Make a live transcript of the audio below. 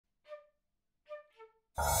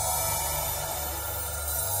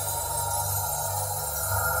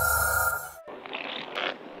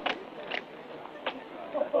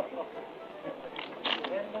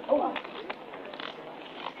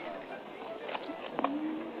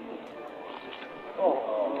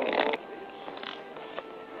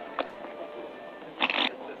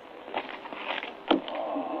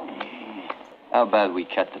How about we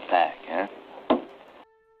cut the pack, huh?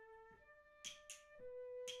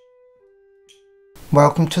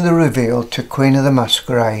 Welcome to the reveal to Queen of the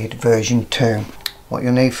Masquerade version 2. What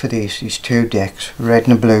you'll need for this is 2 decks, a red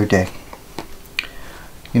and a blue deck.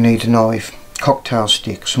 You need a knife, cocktail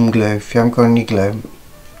stick, some glue. If you haven't got any glue,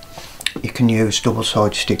 you can use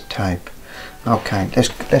double-sided stick tape. Okay,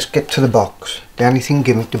 let's get to the box. The only thing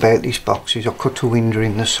gimmicked about this box is I cut a window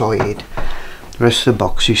in the side. The rest of the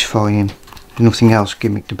box is fine. There's nothing else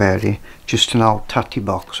gimmicked about it. Just an old tatty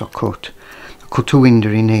box I cut. I cut a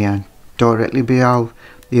window in here, directly below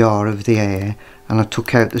the R of the air, and I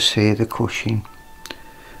took out the C of the cushion.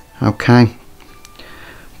 Okay,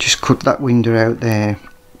 just cut that window out there.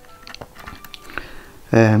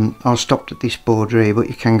 I'll stop at this border here, but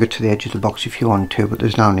you can go to the edge of the box if you want to, but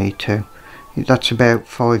there's no need to. That's about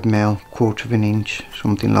 5mm, quarter of an inch,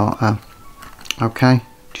 something like that. Okay,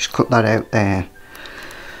 just cut that out there.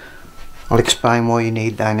 I'll explain why you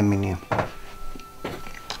need that in a minute.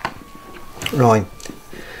 Right,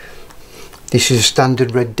 this is a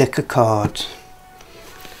standard red deck of cards.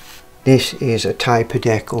 This is a taper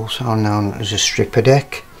deck, also known as a stripper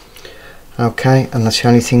deck. Okay, and that's the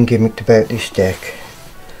only thing gimmicked about this deck.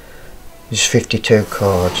 There's 52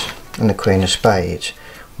 cards and the Queen of Spades,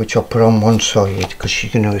 which I'll put on one side because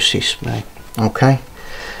she's going to assist me. Okay,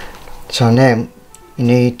 so now you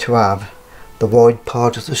need to have the wide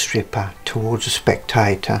part of the stripper towards the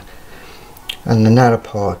spectator and the narrow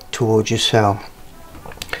part towards yourself.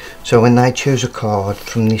 So when they choose a card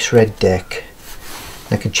from this red deck,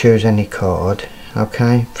 they can choose any card.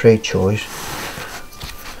 Okay, free choice.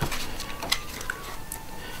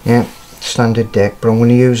 Yeah, standard deck, but I'm going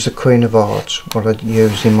to use the Queen of Hearts, what I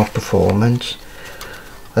used in my performance,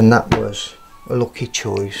 and that was a lucky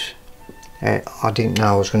choice. I didn't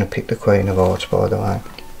know I was going to pick the Queen of Hearts, by the way.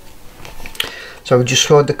 So we just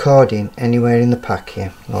slide the card in anywhere in the pack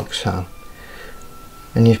here, like so,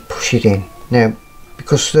 and you push it in. Now,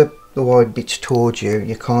 because the wide bit's towards you,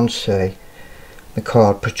 you can't see the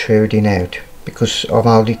card protruding out. Because I've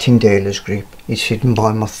held it in dealer's grip, it's hidden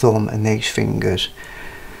by my thumb and these fingers.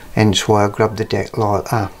 Hence why I grabbed the deck like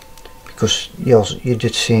that, because you'd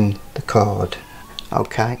have seen the card,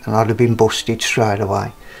 okay, and I'd have been busted straight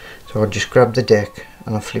away. So I just grabbed the deck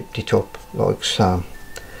and I flipped it up like so.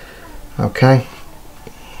 Okay,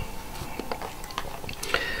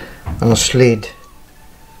 and I slid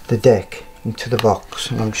the deck into the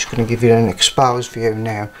box, and I'm just going to give you an exposed view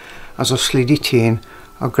now. As I slid it in,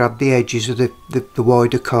 I grabbed the edges of the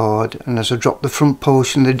wider card, and as I dropped the front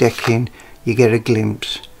portion of the deck in, you get a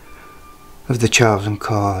glimpse of the chosen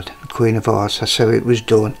card, the Queen of Hearts. That's how it was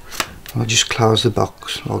done. I'll just close the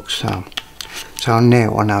box like so. So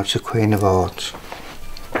now I know it's a Queen of Hearts.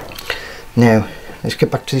 Now let's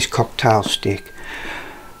get back to this cocktail stick.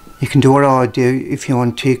 You can do what I do if you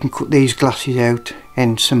want to. You can cut these glasses out,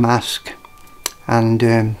 hence a mask, and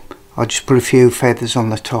I just put a few feathers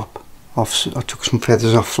on the top. I took some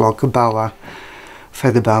feathers off like a boa,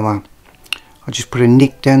 feather boa. I just put a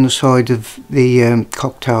nick down the side of the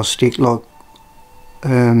cocktail stick, like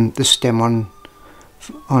the stem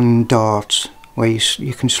on darts, where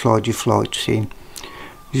you can slide your flights in.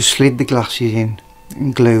 You just slid the glasses in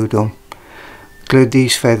and glued them. Glued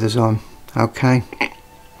these feathers on. Okay.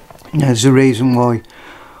 Now there's a reason why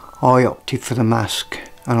I opted for the mask,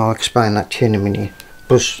 and I'll explain that to you in a minute.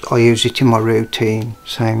 Plus I use it in my routine,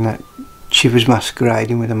 saying that she was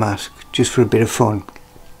masquerading with a mask just for a bit of fun.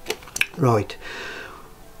 Right,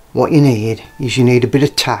 what you need is you need a bit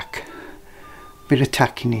of tack,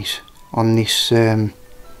 tackiness on this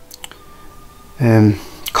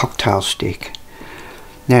cocktail stick.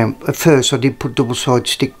 Now at first I did put double-sided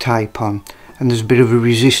stick tape on, and there's a bit of a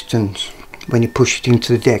resistance when you push it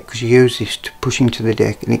into the deck, because you use this to push into the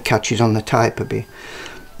deck and it catches on the tape a bit.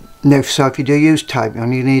 Now, so if you do use tape, you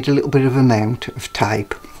only need a little bit of amount of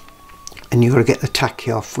tape, and you've got to get the tacky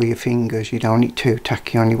off with your fingers. You don't need too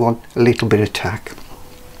tacky, you only want a little bit of tack.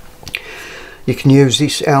 You can use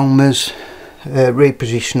this Elmer's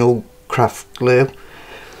repositional craft glue.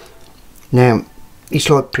 Now it's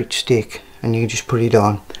like Pritt stick, and you just put it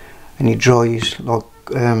on and it dries like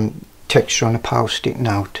texture on a post-it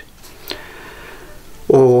note.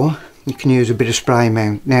 Or you can use a bit of spray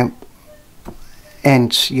mount. Now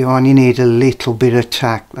hence you only need a little bit of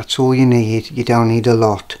tack, that's all you need. You don't need a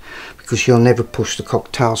lot, because you'll never push the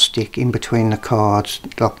cocktail stick in between the cards.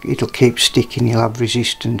 It'll keep sticking, you'll have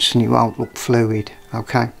resistance and it won't look fluid.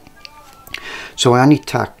 Okay, so I only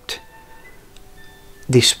tacked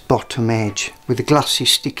this bottom edge with the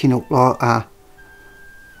glasses sticking up like that,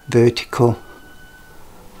 vertical,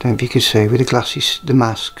 don't know if you can see, with the glasses, the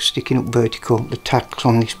mask sticking up vertical, the tack's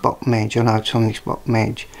on this bottom edge, I know it's on this bottom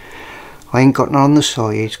edge. I ain't got none on the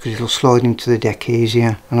sides because it'll slide into the deck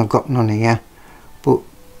easier, and I've got none here. But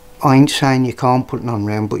I ain't saying you can't put none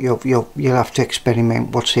round, but you'll have to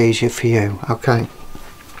experiment what's easier for you, okay?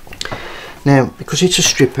 Now, because it's a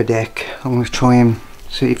stripper deck, I'm going to try and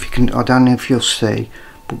see if you can, I don't know if you'll see,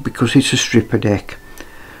 but because it's a stripper deck,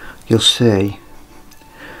 you'll see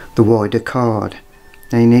the wider card.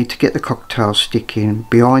 Now you need to get the cocktail stick in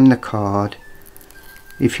behind the card.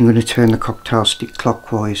 If you're going to turn the cocktail stick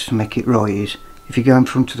clockwise to make it rise, if you go in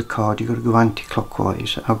front of the card, you've got to go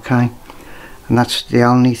anti-clockwise, okay? And that's the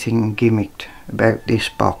only thing gimmicked about this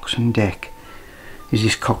box and deck, is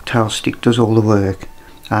this cocktail stick does all the work,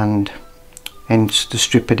 and hence the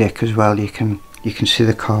stripper deck as well. You can see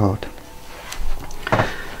the card.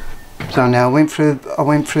 So now I went through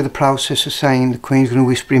the process of saying the Queen's going to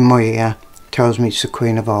whisper in my ear, tells me it's the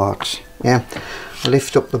Queen of Hearts. Yeah, I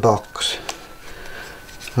lift up the box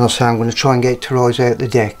and I'll say I'm going to try and get it to rise out the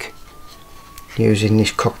deck using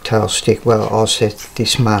this cocktail stick. Well, I'll set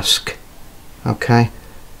this mask. Okay,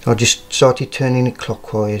 so I just started turning it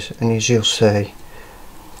clockwise, and as you'll see,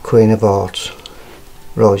 Queen of Hearts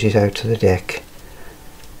rises out of the deck,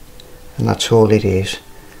 and that's all it is.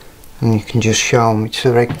 And you can just show them it's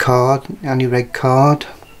a red card, only red card.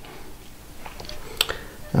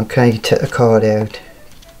 Okay, you take the card out,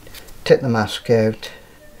 take the mask out,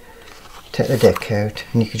 take the deck out,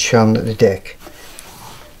 and you can show them that the deck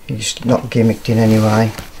is not gimmicked in any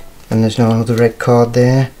way, and there's no other red card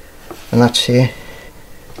there. And that's it.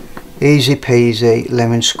 Easy peasy,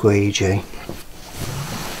 lemon squeegee.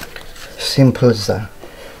 Simple as that.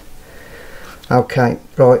 Okay,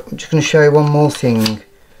 right, I'm just going to show you one more thing.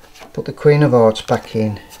 Put the Queen of Hearts back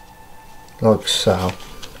in, like so.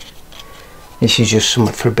 This is just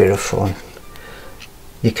something for a bit of fun.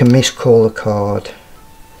 You can miscall the card.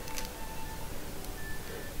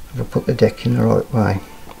 If I put the deck in the right way.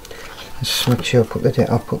 Let's make sure I put the deck,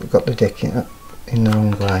 got the deck in the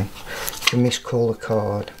wrong way. You can miscall the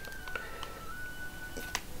card.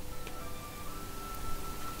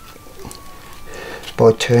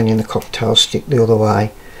 By turning the cocktail stick the other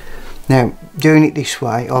way. Now, doing it this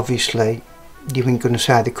way, obviously, you ain't going to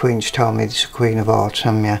say the Queen's told me this is the Queen of Hearts,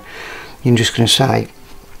 am you? You're just going to say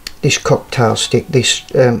this cocktail stick, this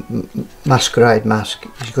Masquerade mask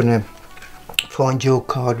is going to find your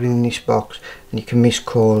card within this box, and you can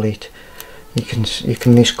miscall it. You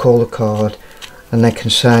can miscall the card, and they can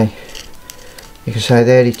say, you can say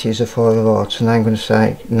there it is, a Five of Hearts, and I'm going to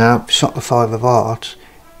say no, it's not the Five of Hearts.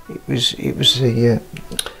 It was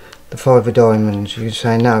the Five of Diamonds. You can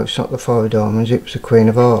say no, it's not the Five of Diamonds. It was the Queen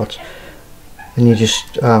of Hearts, and you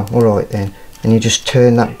just all right then, and you just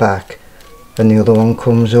turn that back, and the other one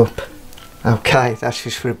comes up. Okay, that's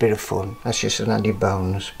just for a bit of fun. That's just an added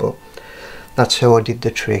bonus, but that's how I did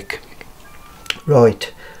the trick.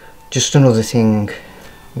 Right, just another thing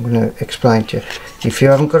I'm going to explain to you. If you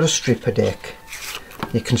haven't got a stripper deck,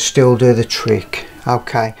 you can still do the trick.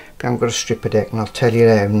 Okay, if you haven't got a stripper deck, and I'll tell you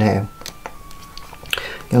how now.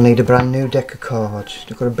 You'll need a brand new deck of cards.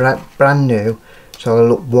 You've got a brand new, so it'll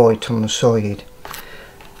look white on the side.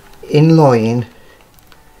 In line,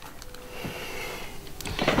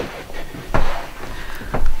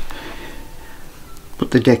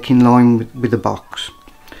 put the deck in line with the box.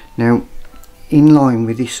 Now, in line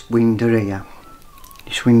with this window here,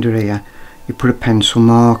 you put a pencil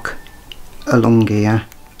mark along here,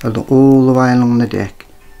 all the way along the deck.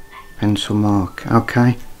 Pencil mark,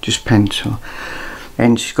 okay, just pencil.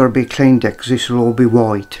 And it's got to be a clean deck because this will all be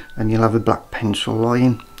white, and you'll have a black pencil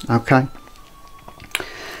line. Okay.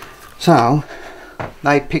 So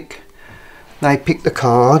they pick the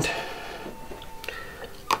card.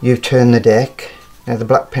 You turn the deck. Now the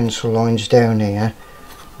black pencil line's down here,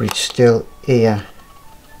 but it's still here.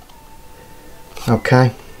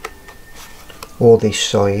 Okay. Or this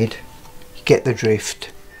side. You get the drift.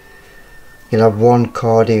 You'll have one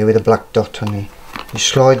card here with a black dot on it. You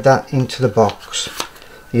slide that into the box.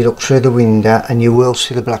 You look through the window and you will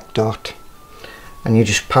see the black dot, and you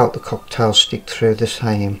just pout the cocktail stick through the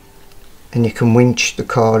same, and you can winch the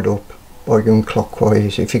card up by going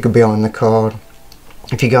clockwise if you go behind the card.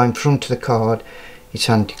 If you go in front of the card, it's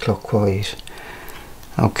anti-clockwise.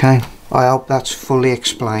 Okay, I hope that's fully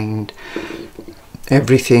explained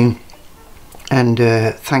everything, and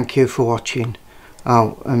thank you for watching.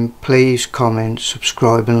 Oh, and please comment,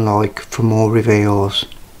 subscribe and like for more reveals.